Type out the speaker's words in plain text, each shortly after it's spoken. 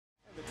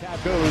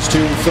Goes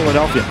to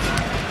Philadelphia.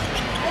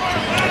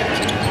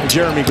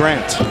 Jeremy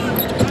Grant.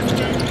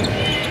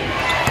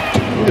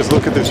 You just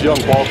look at this young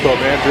ball club,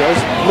 Andrew.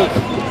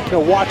 I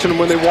was watching them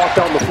when they walked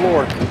out on the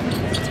floor.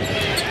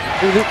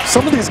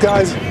 Some of these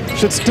guys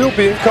should still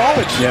be in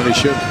college. Yeah, they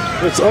should.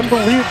 It's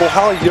unbelievable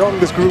how young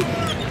this group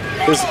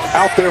is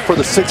out there for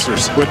the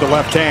Sixers. With the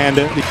left hand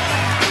and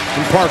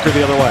Parker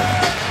the other way.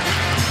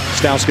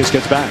 Stauskas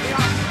gets back.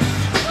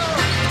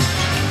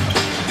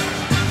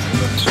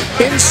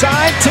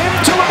 Inside, Tim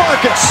to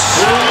LaMarcus.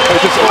 They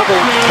just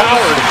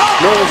overpowered.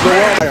 No one's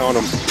relying on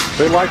him.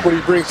 They like what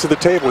he brings to the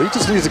table. He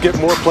just needs to get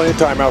more playing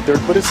time out there.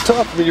 But it's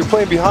tough when you're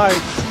playing behind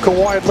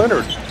Kawhi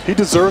Leonard. He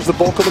deserves the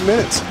bulk of the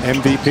minutes.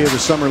 MVP of the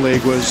Summer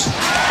League was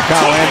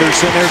Kyle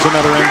Anderson. There's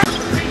another MVP.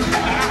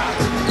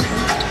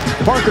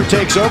 Parker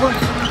takes over.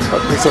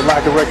 It's a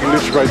lack of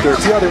recognition right there.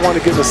 See how they want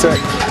to get in the set.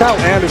 Kyle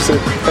Anderson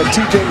had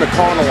TJ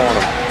McConnell on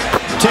him.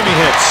 Timmy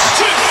hits.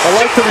 I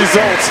like the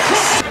results.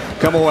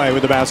 Come away with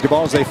the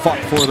basketball as they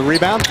fought for the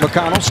rebound.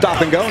 McConnell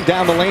stop and go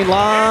down the lane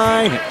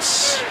line.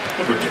 Hits.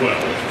 Number 12,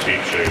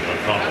 TJ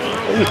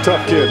McConnell. He's a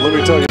tough kid. Let me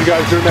tell you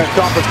guys during that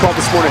conference call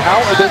this morning, how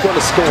are they going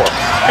to score?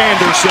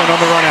 Anderson on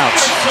the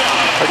runouts.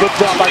 A good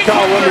job by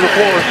Kyle running the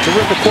floor.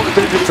 Terrific court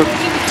vision from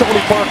Tony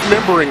Park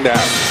remembering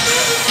that.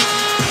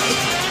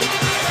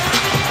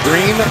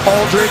 Green,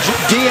 Aldridge,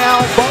 Dial,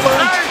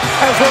 Butler,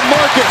 as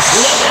LaMarcus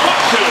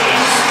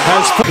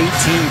has 18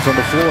 from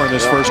the floor in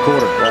this first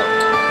quarter.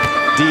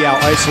 Dial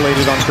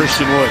isolated on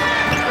Christian Wood.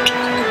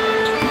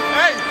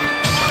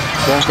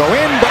 Won't go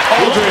in, but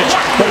Aldridge,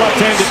 the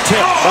left-handed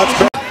tip. That's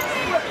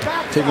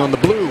better. Taking on the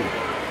blue.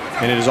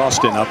 And it is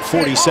Austin up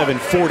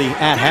 47-40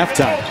 at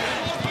halftime.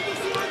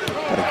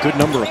 Got a good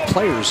number of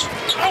players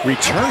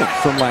returning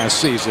from last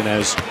season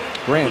as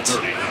Grant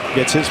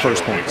gets his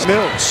first points.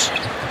 Mills.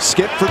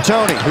 Skip for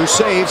Tony, who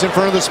saves in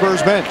front of the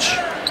Spurs bench.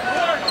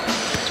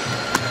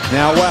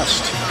 Now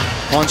West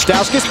on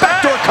Stauskas,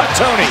 backdoor cut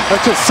Tony.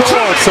 That's just so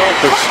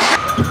unselfish.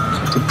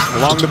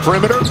 Along the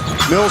perimeter,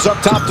 Mills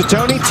up top to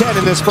Tony. 10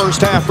 in this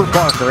first half for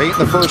Parker. 8 in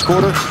the first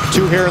quarter,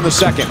 2 here in the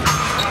second.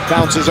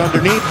 Bounces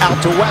underneath,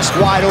 out to West,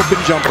 wide open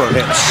jumper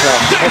hits. Yeah,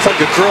 that's like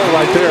a drill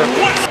right there.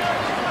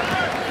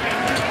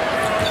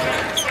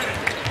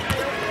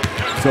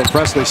 Phil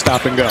Presley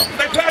stop and go.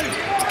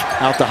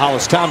 Out to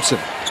Hollis Thompson.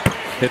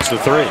 Hits the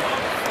 3.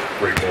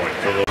 3-point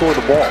Philip. Score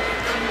the ball.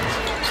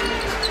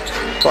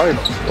 Probably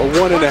a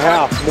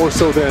 1.5 more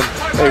so than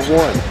a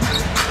 1.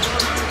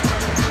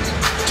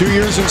 2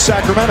 years in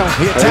Sacramento.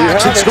 He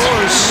attacks and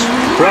scores.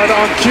 Right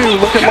on cue.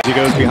 Look at he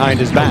goes behind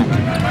his back.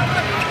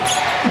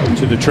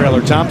 To the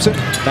trailer Thompson.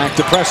 Back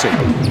to Pressey.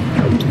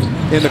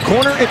 In the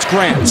corner, it's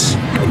Grant.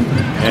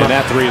 And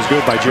that 3 is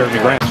good by Jeremy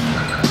Grant.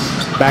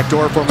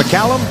 Backdoor for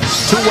McCallum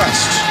to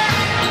West.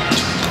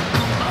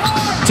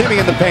 Timmy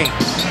in the paint.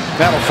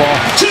 That'll fall.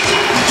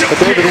 But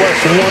David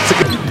West once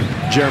again.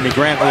 Jeremy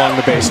Grant along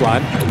the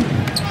baseline.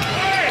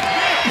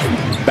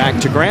 Back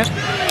to Grant.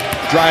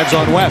 Drives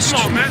on West.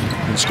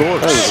 And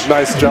scores. That was a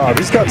nice job.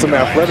 He's got some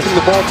athleticism.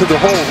 The ball to the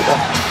hole.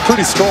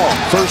 Pretty strong.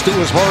 First it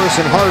was Horace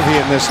and Harvey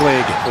in this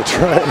league. That's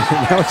right.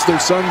 Now it's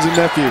their sons and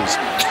nephews.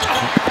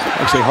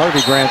 Actually,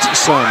 Harvey Grant's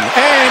son.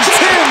 And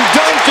Tim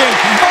Duncan.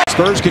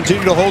 Spurs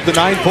continue to hold the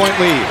 9-point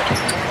lead.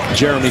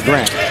 Jeremy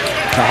Grant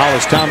to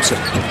Hollis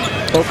Thompson.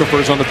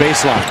 Okafor's on the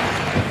baseline.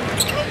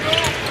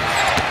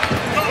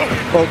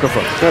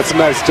 Okafor. That's a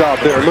nice job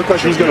there. It looked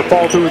like he was going to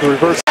fall through with the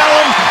reverse.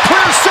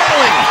 Clear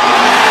sailing.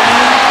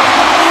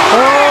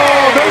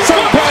 Oh, there's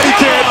something Patty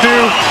can't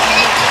do.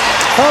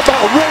 How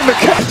about running the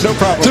catch? No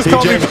problem. Just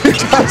call me. I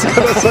was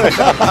going to say.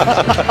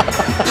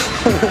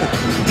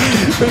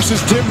 This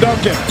is Tim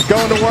Duncan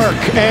going to work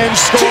and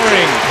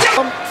scoring.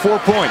 4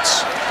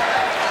 points.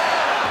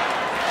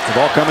 The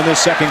ball coming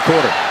this second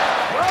quarter.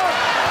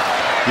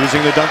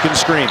 Using the Duncan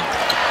screen.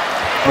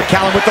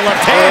 McCallum with the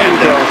left hand.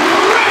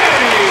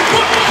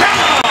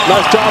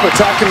 Nice job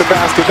attacking the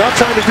basket. Not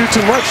trying to do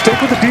too much. Take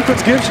what the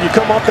defense gives you. You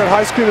come off that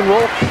high screen and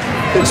roll.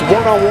 It's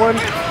one-on-one.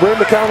 Ray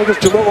McCallum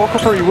against Jahlil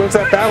Okafor. He wins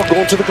that battle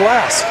going to the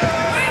glass.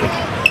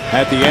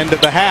 At the end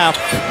of the half,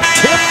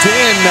 tipped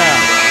in.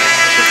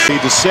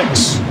 Lead to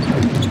 6.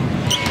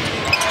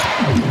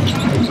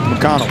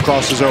 McConnell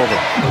crosses over.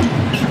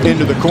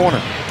 Into the corner.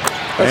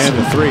 And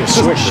the 3 is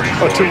swished.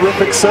 A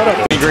terrific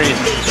setup. Green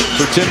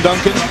for Tim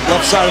Duncan,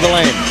 left side of the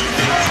lane.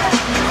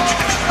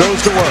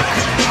 Goes to work.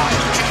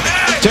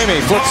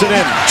 Timmy flips it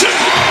in.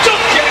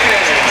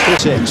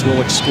 6.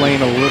 We'll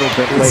explain a little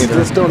bit later.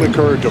 Just don't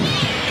encourage him.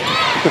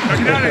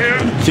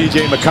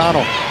 TJ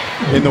McConnell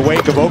in the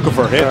wake of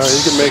Okafor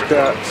hits. You can make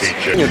that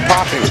and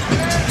popping.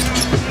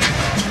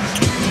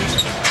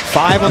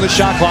 5 on the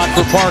shot clock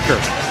for Parker.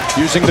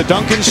 Using the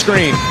Duncan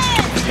screen.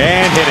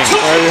 And hitting.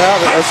 There you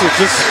have it. That's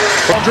just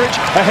Aldridge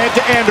ahead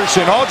to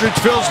Anderson. Aldridge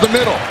fills the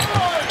middle.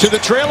 To the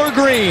trailer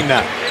Green.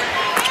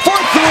 For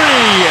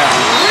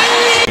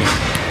 3.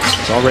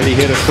 He's already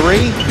hit a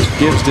 3.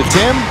 Gives to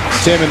Tim.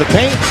 Tim in the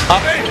paint.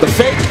 Up the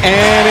fake.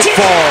 And it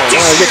falls.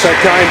 Gets that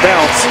kind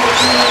bounce.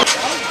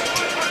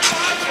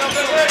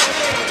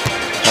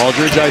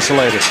 Aldridge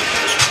isolated.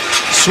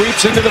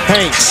 Sweeps into the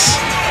paint.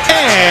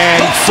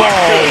 and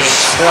falls.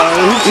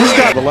 He's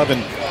got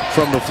 11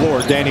 from the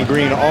floor. Danny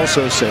Green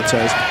also sits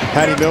as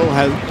Patty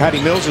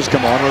Mills has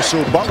come on,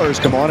 Rasul Butler has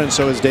come on, and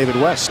so has David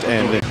West.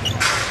 And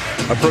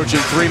approaching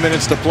 3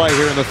 minutes to play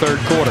here in the third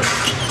quarter.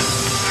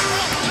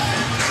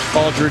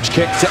 Aldridge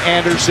kick to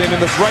Anderson in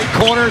the right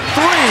corner.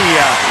 Three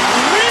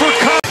for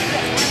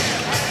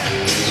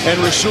and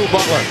Rasul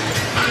Butler.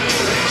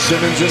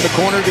 Simmons in the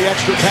corner, the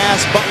extra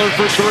pass. Butler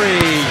for three.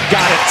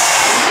 Got it.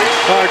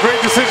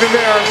 Great decision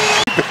there.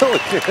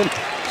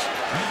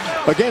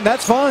 Again,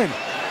 that's fine.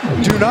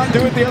 Do not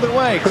do it the other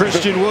way.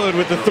 Christian Wood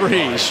with the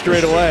three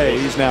straight away.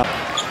 He's now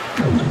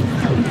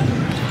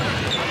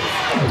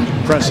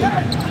pressing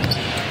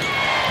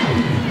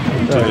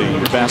to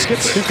the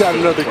baskets. He's got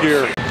another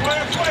gear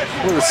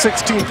with a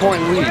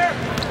 16-point lead.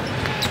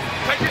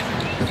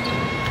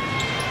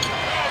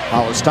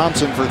 Hollis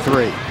Thompson for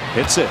three.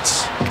 Hits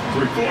it.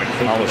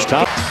 Hollis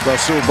Thompson.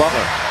 Rasul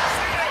Butler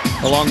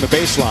along the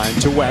baseline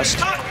to West.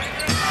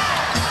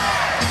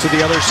 To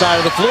the other side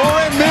of the floor,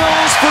 and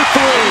Mills for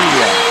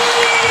three.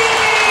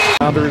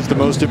 Founder is the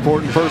most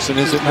important person,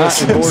 is it not,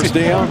 in Boris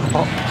Diaw?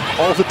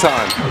 All the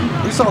time.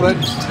 We saw that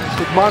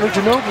with Manu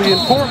Ginobili in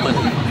Portland.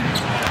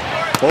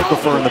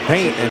 Okafor in the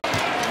paint, and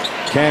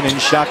Cannon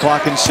shot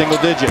clock in single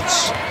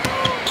digits.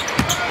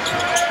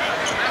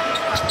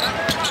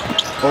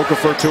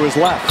 Okafor to his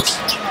left.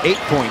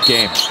 8-point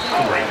game.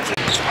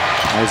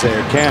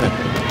 Isaiah Cannon.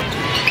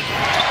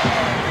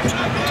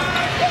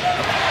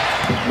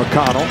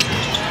 McConnell.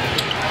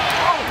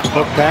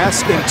 Hook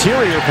pass,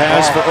 interior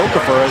pass for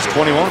Okafor as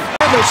 21.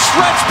 And the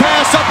stretch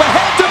pass up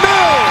ahead to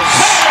Mills.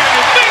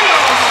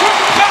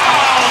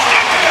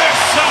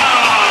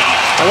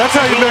 And that's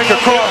how you make a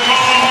cross.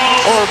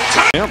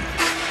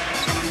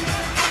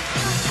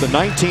 The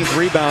 19th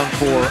rebound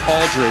for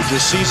Aldridge, a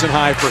season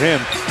high for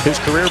him. His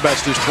career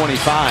best is 25.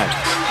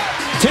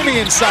 Timmy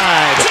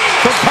inside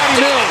from Patty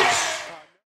Mills.